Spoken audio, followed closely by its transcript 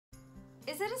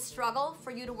Is it a struggle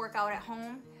for you to work out at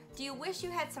home? Do you wish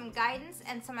you had some guidance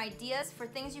and some ideas for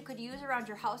things you could use around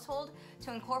your household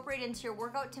to incorporate into your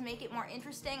workout to make it more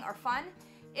interesting or fun?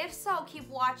 If so, keep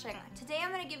watching. Today I'm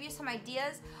going to give you some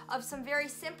ideas of some very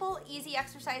simple, easy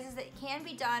exercises that can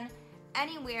be done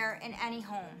anywhere in any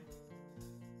home.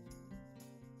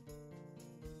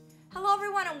 Hello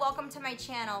everyone and welcome to my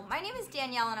channel. My name is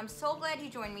Danielle and I'm so glad you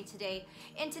joined me today.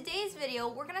 In today's video,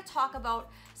 we're going to talk about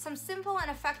some simple and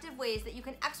effective ways that you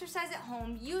can exercise at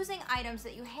home using items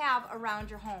that you have around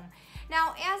your home.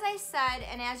 Now, as I said,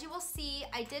 and as you will see,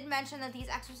 I did mention that these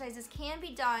exercises can be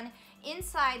done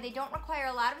inside. They don't require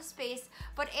a lot of space,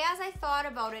 but as I thought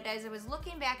about it, as I was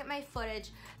looking back at my footage,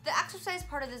 the exercise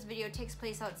part of this video takes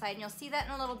place outside, and you'll see that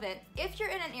in a little bit. If you're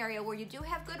in an area where you do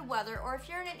have good weather, or if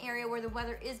you're in an area where the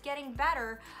weather is getting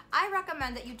better, I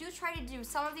recommend that you do try to do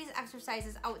some of these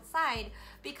exercises outside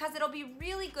because it'll be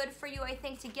really good for you, I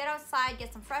think, to get outside,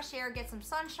 get some fresh air, get some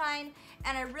sunshine,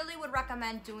 and I really would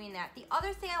recommend doing that. The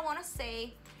other thing I want to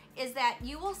say is that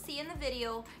you will see in the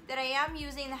video that I am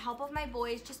using the help of my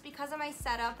boys just because of my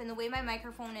setup and the way my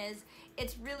microphone is.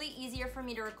 It's really easier for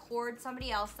me to record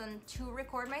somebody else than to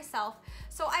record myself.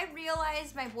 So I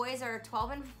realized my boys are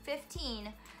 12 and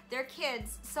 15. They're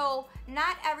kids, so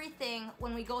not everything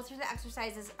when we go through the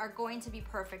exercises are going to be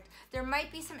perfect. There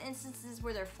might be some instances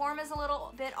where their form is a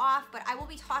little bit off, but I will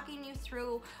be talking you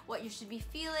through what you should be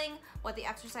feeling, what the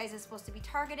exercise is supposed to be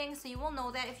targeting, so you will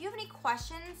know that. If you have any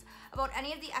questions about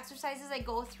any of the exercises I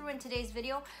go through in today's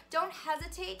video, don't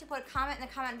hesitate to put a comment in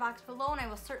the comment box below and I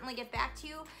will certainly get back to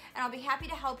you, and I'll be happy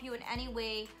to help you in any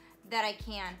way that I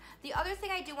can. The other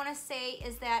thing I do want to say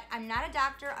is that I'm not a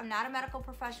doctor, I'm not a medical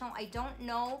professional, I don't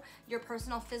know your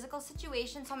personal physical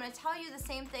situation, so I'm going to tell you the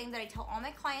same thing that I tell all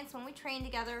my clients when we train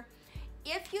together.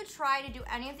 If you try to do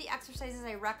any of the exercises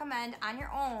I recommend on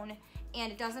your own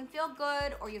and it doesn't feel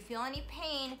good or you feel any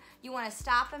pain, you want to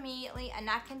stop immediately and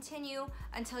not continue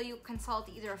until you consult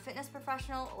either a fitness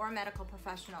professional or a medical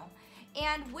professional.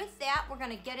 And with that, we're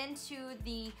going to get into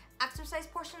the exercise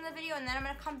portion of the video, and then I'm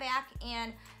going to come back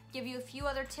and give you a few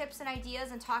other tips and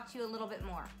ideas and talk to you a little bit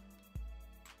more.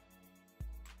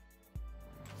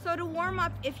 So to warm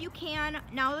up, if you can,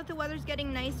 now that the weather's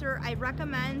getting nicer, I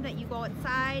recommend that you go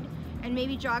outside and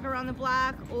maybe jog around the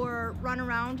block or run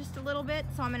around just a little bit.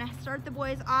 So I'm going to start the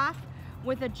boys off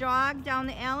with a jog down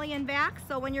the alley and back.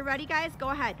 So when you're ready, guys, go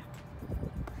ahead.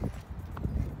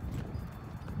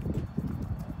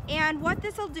 And what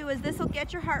this will do is this will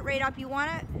get your heart rate up. You want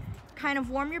to kind of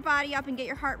warm your body up and get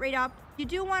your heart rate up. You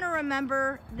do want to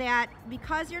remember that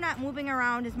because you're not moving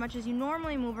around as much as you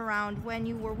normally move around when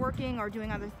you were working or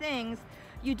doing other things,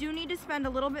 you do need to spend a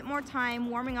little bit more time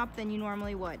warming up than you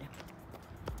normally would.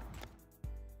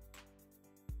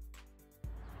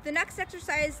 The next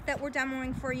exercise that we're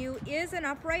demoing for you is an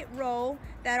upright row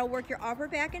that'll work your upper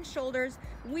back and shoulders.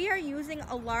 We are using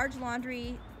a large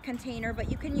laundry container,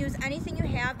 but you can use anything you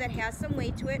have that has some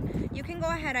weight to it. You can go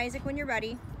ahead, Isaac, when you're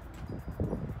ready.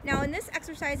 Now in this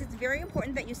exercise, it's very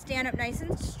important that you stand up nice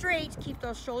and straight, keep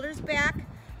those shoulders back,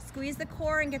 squeeze the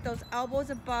core and get those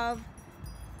elbows above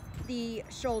the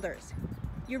shoulders.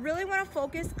 You really want to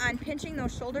focus on pinching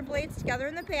those shoulder blades together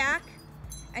in the back,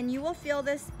 and you will feel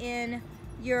this in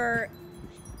your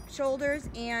shoulders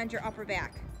and your upper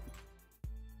back.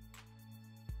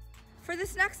 For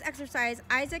this next exercise,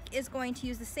 Isaac is going to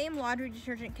use the same laundry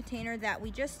detergent container that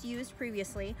we just used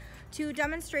previously to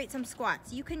demonstrate some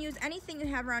squats. You can use anything you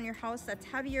have around your house that's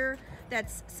heavier,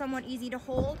 that's somewhat easy to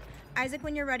hold. Isaac,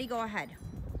 when you're ready, go ahead.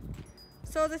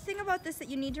 So the thing about this that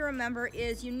you need to remember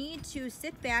is you need to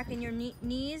sit back and your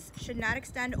knees should not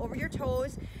extend over your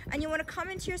toes, and you want to come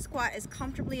into your squat as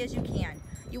comfortably as you can.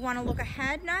 You want to look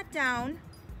ahead, not down.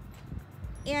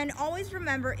 And always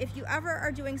remember, if you ever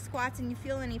are doing squats and you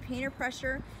feel any pain or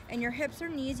pressure in your hips or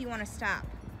knees, you want to stop.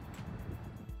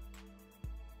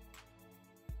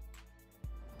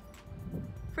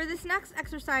 For this next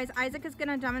exercise, Isaac is going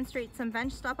to demonstrate some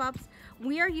bench step-ups.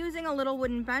 We are using a little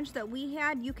wooden bench that we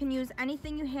had. You can use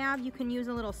anything you have. You can use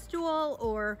a little stool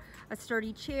or a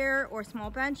sturdy chair or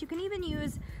small bench. You can even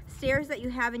use stairs that you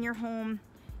have in your home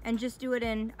and just do it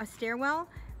in a stairwell.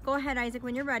 Go ahead, Isaac,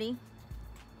 when you're ready.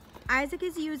 Isaac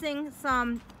is using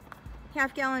some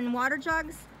half-gallon water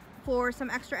jugs for some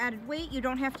extra added weight. You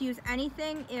don't have to use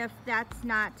anything if that's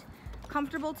not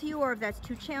comfortable to you or if that's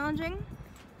too challenging.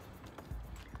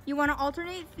 You want to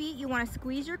alternate feet. You want to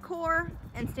squeeze your core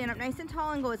and stand up nice and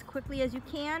tall and go as quickly as you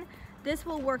can. This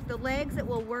will work the legs, it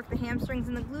will work the hamstrings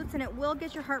and the glutes, and it will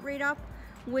get your heart rate up,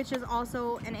 which is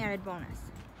also an added bonus.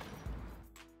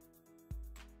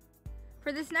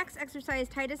 For this next exercise,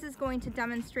 Titus is going to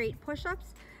demonstrate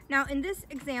push-ups. Now in this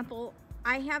example,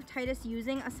 I have Titus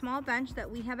using a small bench that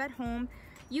we have at home.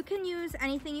 You can use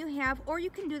anything you have, or you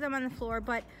can do them on the floor,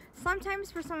 but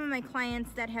sometimes for some of my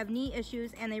clients that have knee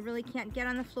issues and they really can't get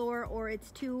on the floor, or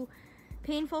it's too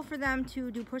painful for them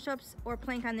to do push-ups or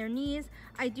plank on their knees,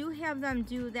 I do have them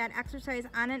do that exercise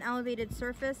on an elevated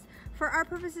surface. For our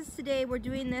purposes today, we're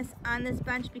doing this on this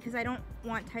bench because I don't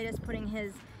want Titus putting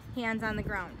his hands on the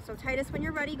ground. So Titus, when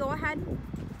you're ready, go ahead.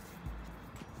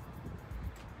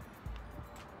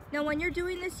 Now when you're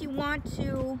doing this, you want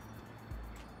to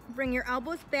bring your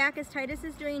elbows back as Titus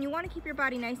is doing, and you want to keep your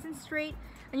body nice and straight,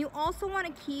 and you also want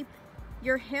to keep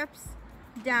your hips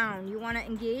down. You want to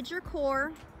engage your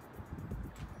core,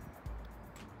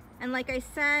 and like I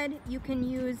said, you can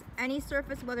use any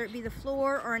surface, whether it be the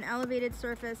floor or an elevated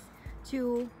surface,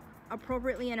 to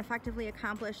appropriately and effectively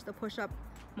accomplish the push-up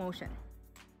motion.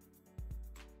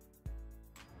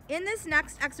 In this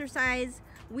next exercise,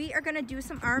 we are going to do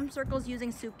some arm circles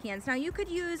using soup cans. Now you could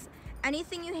use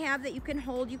anything you have that you can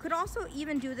hold. You could also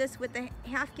even do this with the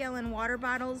half-gallon water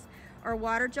bottles or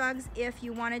water jugs if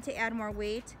you wanted to add more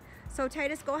weight. So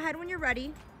Titus, go ahead when you're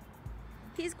ready.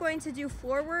 He's going to do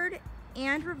forward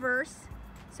and reverse.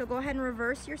 So go ahead and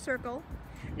reverse your circle.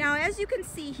 Now as you can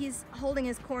see, he's holding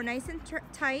his core nice and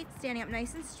tight, standing up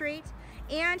nice and straight,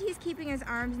 and he's keeping his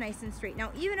arms nice and straight.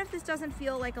 Now even if this doesn't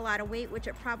feel like a lot of weight, which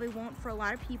it probably won't for a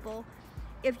lot of people,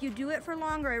 if you do it for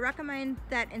longer, I recommend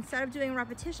that instead of doing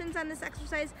repetitions on this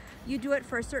exercise, you do it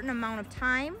for a certain amount of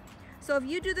time. So if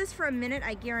you do this for a minute,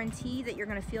 I guarantee that you're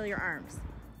going to feel your arms.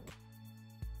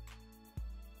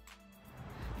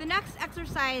 The next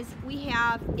exercise we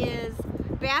have is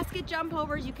basket jump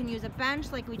overs. You can use a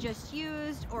bench like we just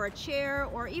used, or a chair,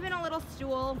 or even a little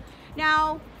stool.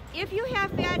 Now, if you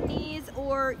have bad knees,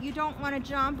 or you don't want to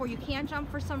jump, or you can't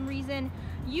jump for some reason,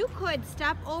 you could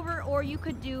step over, or you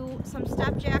could do some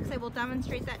step jacks. I will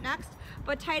demonstrate that next.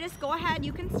 But Titus, go ahead,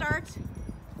 you can start.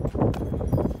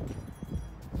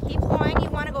 Keep going, you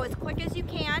want to go as quick as you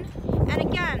can. And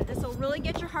again, this will really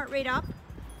get your heart rate up.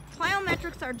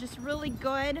 Plyometrics are just really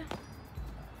good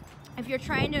if you're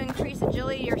trying to increase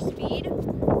agility or speed.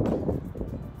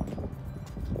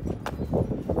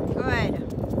 Good.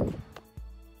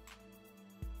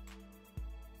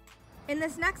 In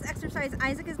this next exercise,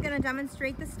 Isaac is going to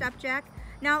demonstrate the step jack.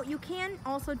 Now you can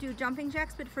also do jumping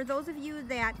jacks, but for those of you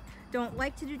that don't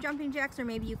like to do jumping jacks, or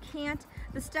maybe you can't,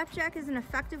 the step jack is an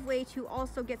effective way to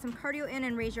also get some cardio in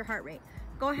and raise your heart rate.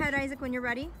 Go ahead, Isaac, when you're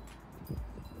ready.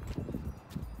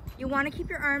 You want to keep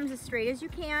your arms as straight as you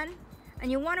can,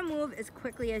 and you want to move as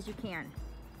quickly as you can.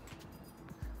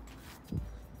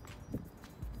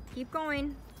 Keep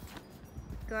going.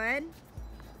 Good.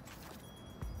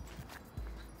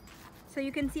 So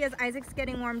you can see as Isaac's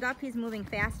getting warmed up, he's moving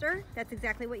faster. That's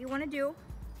exactly what you want to do.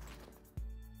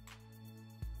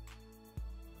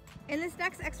 In this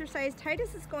next exercise,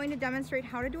 Titus is going to demonstrate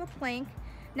how to do a plank.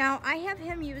 Now, I have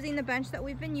him using the bench that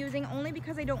we've been using only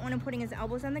because I don't want him putting his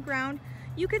elbows on the ground.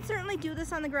 You can certainly do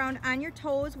this on the ground on your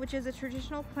toes, which is a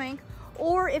traditional plank,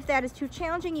 or if that is too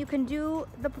challenging, you can do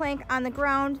the plank on the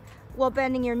ground while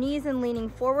bending your knees and leaning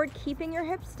forward, keeping your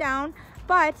hips down.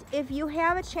 But if you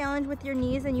have a challenge with your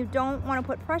knees and you don't want to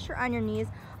put pressure on your knees,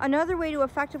 another way to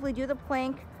effectively do the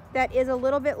plank that is a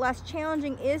little bit less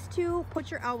challenging is to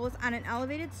put your elbows on an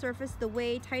elevated surface, the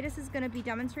way Titus is going to be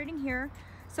demonstrating here.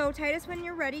 So Titus, when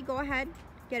you're ready, go ahead,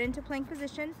 get into plank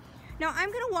position. Now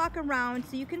I'm going to walk around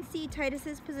so you can see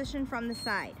Titus's position from the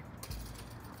side.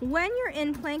 When you're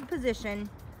in plank position,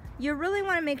 you really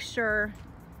want to make sure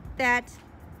that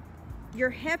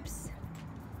your hips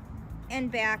and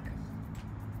back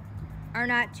are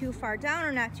not too far down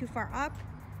or not too far up,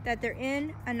 that they're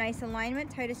in a nice alignment.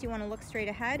 Titus, you want to look straight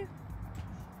ahead.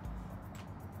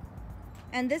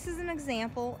 And this is an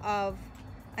example of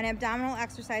an abdominal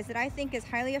exercise that I think is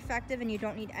highly effective and you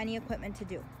don't need any equipment to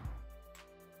do.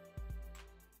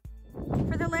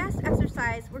 For the last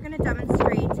exercise, we're going to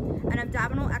demonstrate an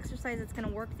abdominal exercise that's going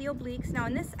to work the obliques. Now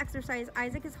in this exercise,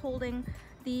 Isaac is holding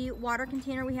the water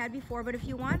container we had before, but if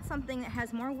you want something that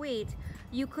has more weight,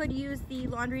 you could use the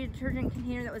laundry detergent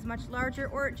container that was much larger,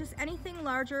 or just anything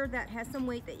larger that has some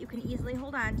weight that you can easily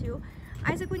hold on to.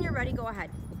 Isaac, when you're ready, go ahead.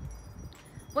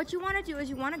 What you want to do is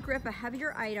you want to grip a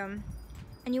heavier item,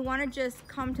 and you want to just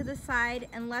come to the side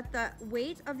and let the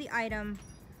weight of the item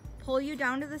pull you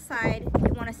down to the side.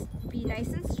 You want to be nice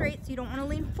and straight, so you don't want to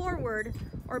lean forward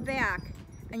or back.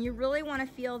 And you really want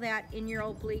to feel that in your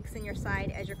obliques and your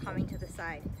side as you're coming to the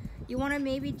side. You want to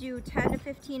maybe do 10 to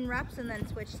 15 reps and then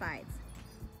switch sides.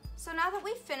 So now that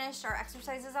we've finished our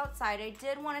exercises outside, I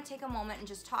did want to take a moment and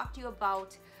just talk to you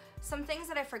about some things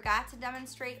that I forgot to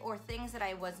demonstrate, or things that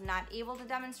I was not able to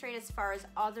demonstrate as far as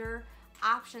other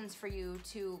options for you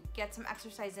to get some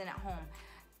exercise in at home.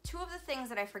 Two of the things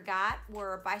that I forgot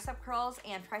were bicep curls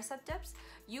and tricep dips.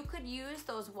 You could use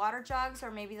those water jugs or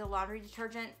maybe the laundry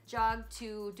detergent jug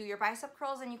to do your bicep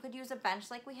curls, and you could use a bench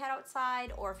like we had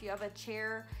outside, or if you have a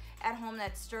chair at home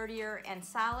that's sturdier and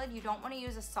solid. You don't want to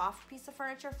use a soft piece of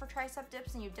furniture for tricep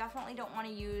dips, and you definitely don't want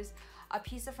to use a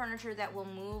piece of furniture that will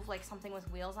move, like something with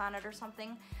wheels on it or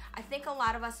something. I think a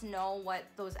lot of us know what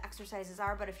those exercises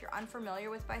are, but if you're unfamiliar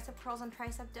with bicep curls and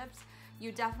tricep dips,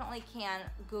 you definitely can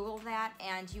Google that,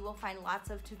 and you will find lots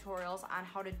of tutorials on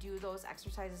how to do those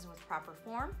exercises with proper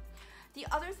form. The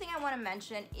other thing I want to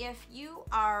mention, if you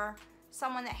are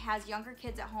someone that has younger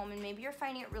kids at home and maybe you're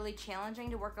finding it really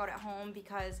challenging to work out at home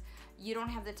because you don't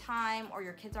have the time or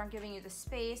your kids aren't giving you the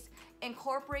space,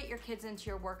 incorporate your kids into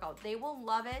your workout. They will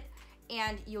love it,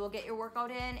 and you will get your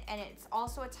workout in, and it's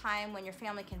also a time when your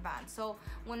family can bond. So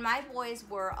when my boys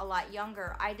were a lot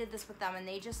younger, I did this with them and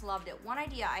they just loved it. One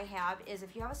idea I have is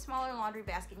if you have a smaller laundry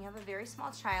basket and you have a very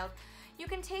small child, you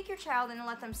can take your child and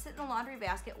let them sit in the laundry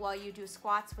basket while you do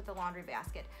squats with the laundry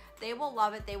basket. They will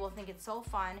love it. They will think it's so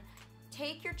fun.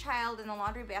 Take your child in the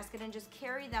laundry basket and just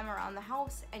carry them around the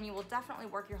house, and you will definitely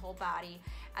work your whole body,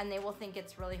 and they will think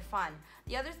it's really fun.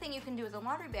 The other thing you can do with the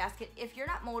laundry basket, if you're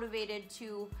not motivated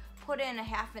to put in a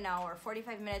half an hour,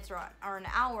 45 minutes, or an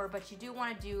hour, but you do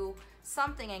want to do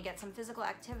something and get some physical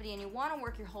activity and you want to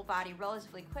work your whole body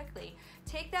relatively quickly,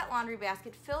 take that laundry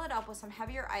basket, fill it up with some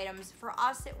heavier items. For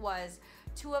us, it was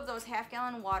 2 of those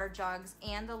half-gallon water jugs,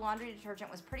 and the laundry detergent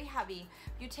was pretty heavy.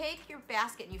 You take your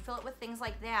basket and you fill it with things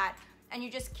like that, and you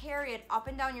just carry it up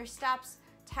and down your steps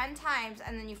 10 times,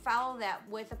 and then you follow that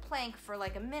with a plank for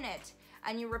like a minute,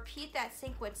 and you repeat that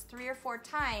sequence 3 or 4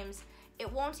 times.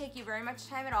 It won't take you very much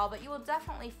time at all, but you will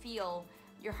definitely feel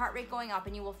your heart rate going up,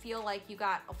 and you will feel like you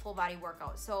got a full body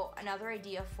workout. So another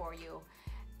idea for you.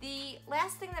 The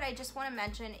last thing that I just want to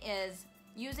mention is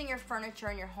using your furniture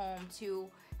in your home to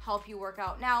help you work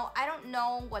out. Now, I don't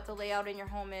know what the layout in your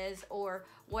home is or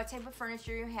what type of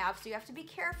furniture you have, so you have to be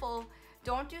careful.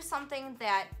 Don't do something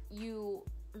that you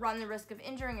run the risk of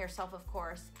injuring yourself, of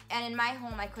course. And in my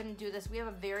home, I couldn't do this. We have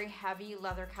a very heavy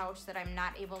leather couch that I'm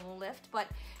not able to lift. But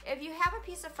if you have a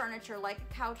piece of furniture like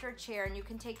a couch or a chair, and you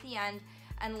can take the end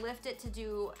and lift it to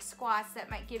do squats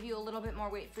that might give you a little bit more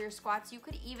weight for your squats, you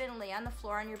could even lay on the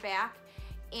floor on your back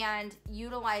and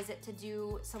utilize it to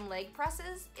do some leg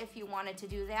presses if you wanted to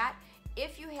do that.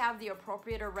 If you have the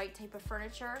appropriate or right type of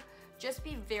furniture, just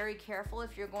be very careful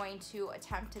if you're going to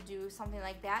attempt to do something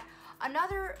like that.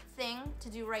 Another thing to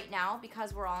do right now,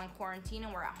 because we're all in quarantine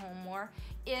and we're at home more,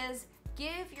 is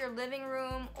give your living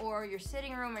room or your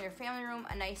sitting room or your family room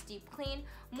a nice deep clean.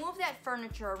 Move that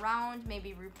furniture around,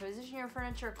 maybe reposition your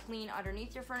furniture, clean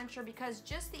underneath your furniture, because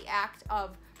just the act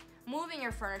of moving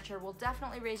your furniture will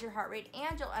definitely raise your heart rate,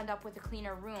 and you'll end up with a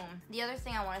cleaner room. The other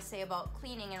thing I want to say about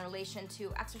cleaning in relation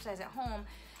to exercise at home,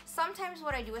 sometimes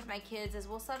what I do with my kids is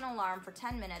we'll set an alarm for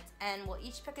 10 minutes and we'll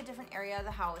each pick a different area of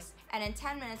the house, and in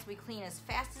 10 minutes we clean as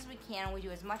fast as we can and we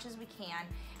do as much as we can.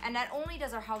 And not only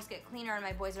does our house get cleaner and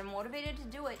my boys are motivated to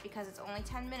do it because it's only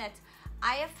 10 minutes,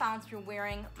 I have found through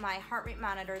wearing my heart rate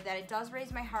monitor that it does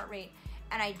raise my heart rate,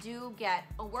 and I do get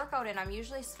a workout in. I'm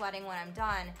usually sweating when I'm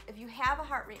done. If you have a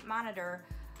heart rate monitor,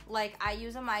 like I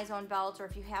use a MyZone belt, or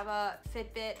if you have a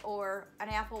Fitbit or an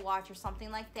Apple Watch or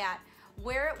something like that,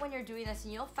 wear it when you're doing this,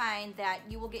 and you'll find that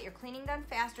you will get your cleaning done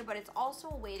faster, but it's also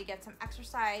a way to get some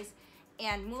exercise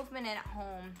and movement in at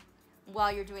home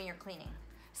while you're doing your cleaning.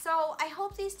 So I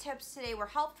hope these tips today were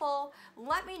helpful.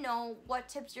 Let me know what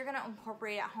tips you're gonna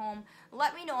incorporate at home.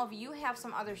 Let me know if you have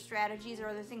some other strategies or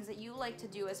other things that you like to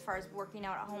do as far as working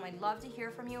out at home. I'd love to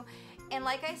hear from you. And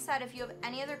like I said, if you have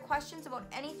any other questions about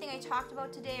anything I talked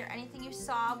about today or anything you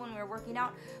saw when we were working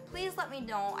out, please let me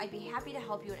know. I'd be happy to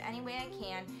help you in any way I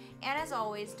can. And as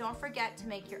always, don't forget to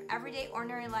make your everyday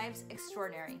ordinary lives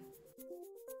extraordinary.